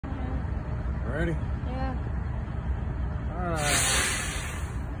Ready? Yeah. Alright.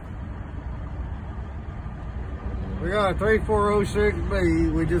 We got a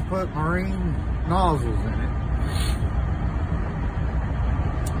 3406B. We just put marine nozzles in it.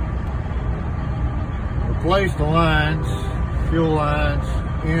 Replaced the lines, fuel lines,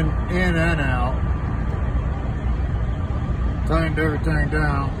 in and out. Tightened everything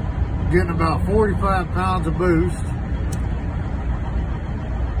down. Getting about 45 pounds of boost.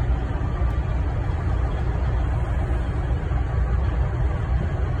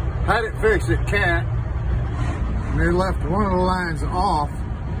 Had it fixed at Cat, and they left one of the lines off,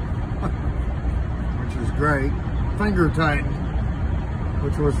 which is great. Finger tightened,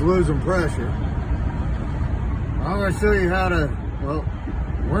 which was losing pressure. I'm going to show you how to, well,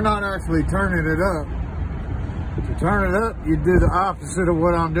 we're not actually turning it up. To turn it up, you do the opposite of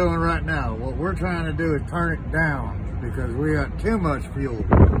what I'm doing right now. What we're trying to do is turn it down because we got too much fuel.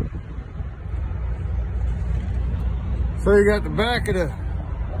 So you got the back of the,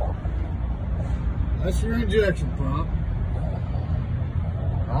 that's your injection pump.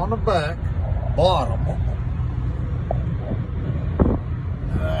 On the back, bottom.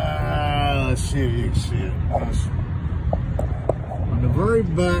 Let's see if you can see it. On the very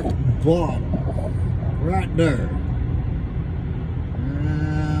back bottom, right there.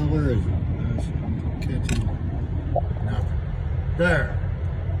 Where is it? I'm catching nothing. There.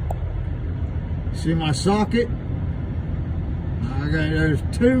 See my socket? There's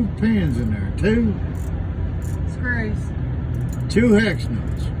 2 pins in there. 2 screws. 2 hex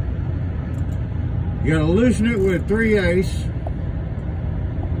nuts. You gotta loosen it with 3/8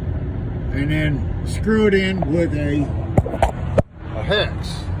 and then screw it in with a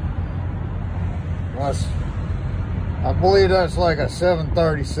hex. I believe that's like a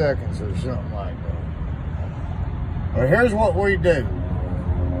 7/32 or something like that. But here's what we do.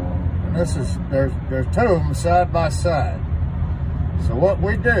 And this is, there's 2 of them side by side. So what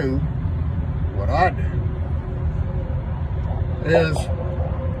we do, what I do, is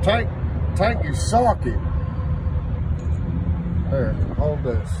take your socket. There, hold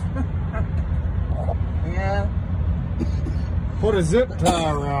this. Yeah. Put a zip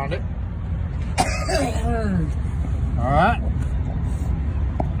tie around it. Alright.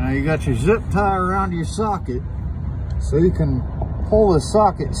 Now you got your zip tie around your socket so you can pull the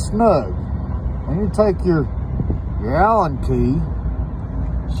socket snug. And you take your Allen key,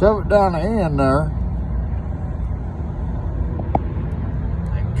 shove it down the end there,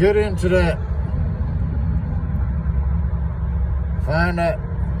 and get into that. Find that.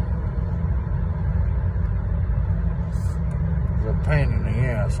 It's a pain in the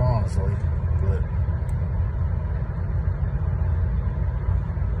ass, honestly. But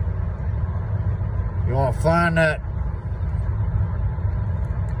you want to find that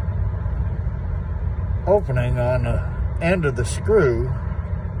opening on the end of the screw.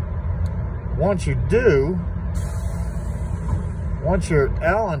 Once you do, once your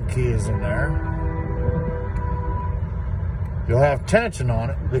Allen key is in there, you'll have tension on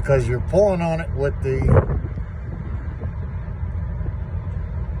it because you're pulling on it with the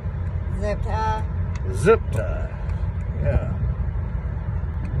Zip tie. Zip tie. Yeah.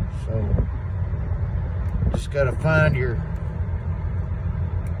 So just gotta find your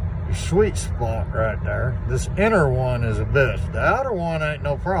sweet spot right there. This inner one is a bitch. The outer one ain't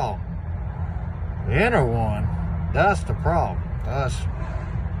no problem. The inner one, that's the problem. That's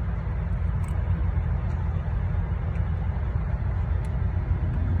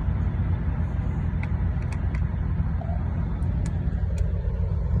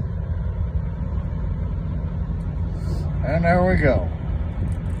and there we go.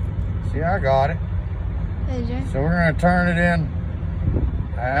 See, I got it. Did you? So we're going to turn it in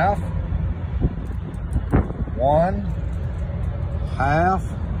half, 1, half,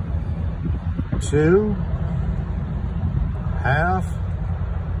 2, half,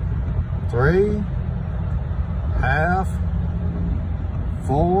 3, half,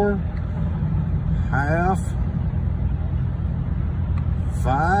 4, half,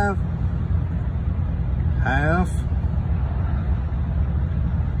 5, half,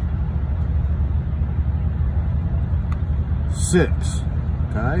 6.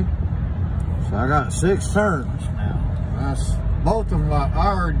 Okay, so I got 6 turns now. That's both of them. I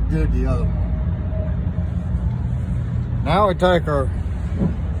already did the other one. Now we take our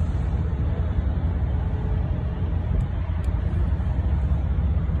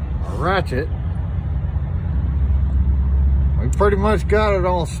ratchet. We pretty much got it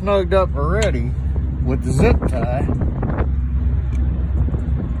all snugged up already with the zip tie.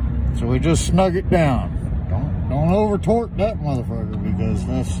 So we just snug it down. Don't over torque that motherfucker because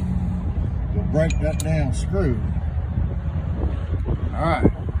you'll break that damn screw. All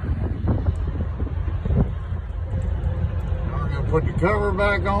right. Now we're gonna put the cover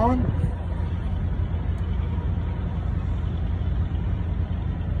back on.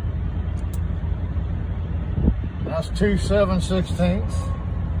 That's 2 7/16.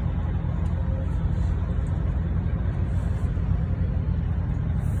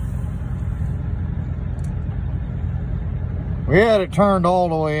 We had it turned all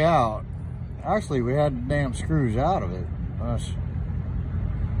the way out. Actually, we had the damn screws out of it.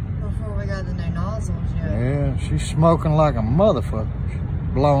 Before we got the new nozzles, yeah. Yeah, she's smoking like a motherfucker. She's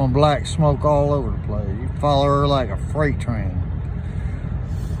blowing black smoke all over the place. You follow her like a freight train.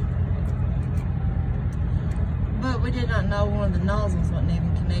 But we did not know one of the nozzles wasn't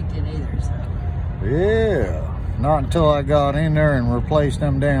even connected either, so. Yeah, not until I got in there and replaced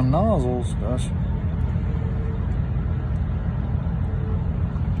them damn nozzles.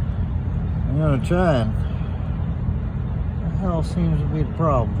 I'm gonna try and, what the hell seems to be the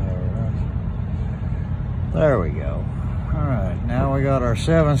problem there? There we go. All right, now we got our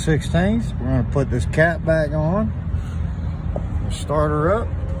 7/16. We're gonna put this cap back on. We'll start her up.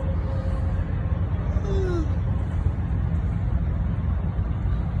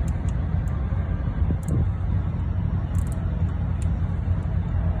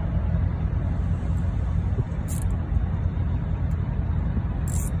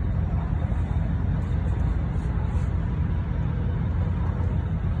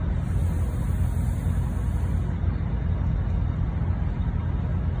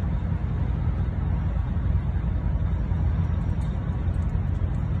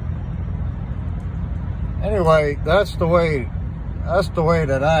 Anyway, that's the way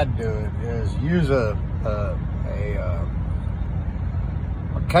that I'd do it, is use a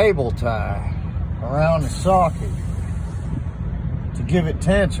cable tie around the socket to give it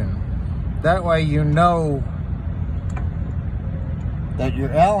tension. That way you know that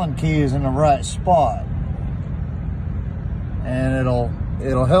your Allen key is in the right spot, and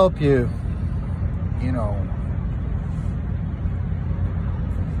it'll help you, you know,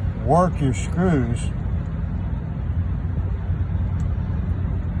 work your screws.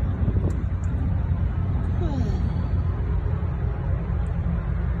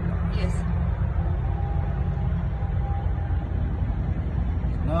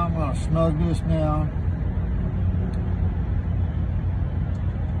 Now I'm going to snug this down.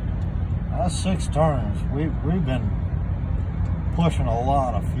 That's 6 turns. We've been pushing a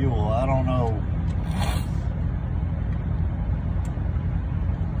lot of fuel. I don't know.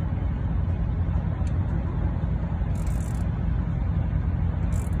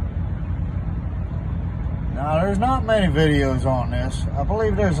 Now there's not many videos on this. I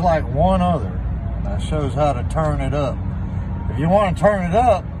believe there's like one other that shows how to turn it up. If you want to turn it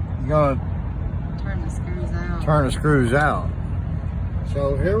up, you're going to Turn the screws out. turn the screws out.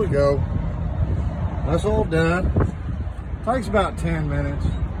 So here we go. That's all done. Takes about 10 minutes.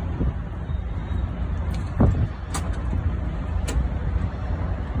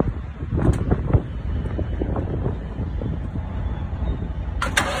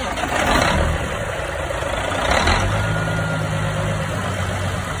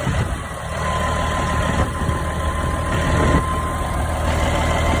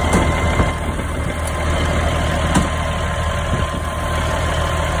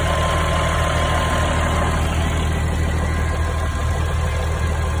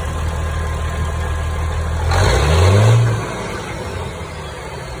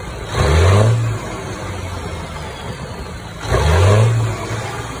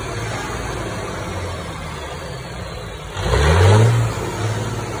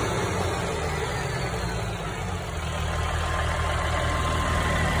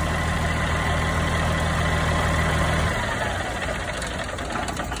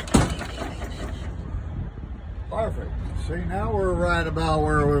 Perfect. See, now we're right about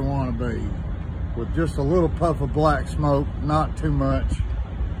where we want to be, with just a little puff of black smoke, not too much.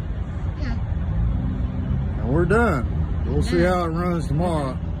 Yeah. And we're done. We'll see how it runs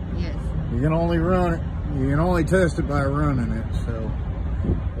tomorrow. Yes. You can only run it, you can only test it by running it, so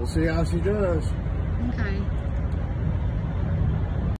we'll see how she does. Okay.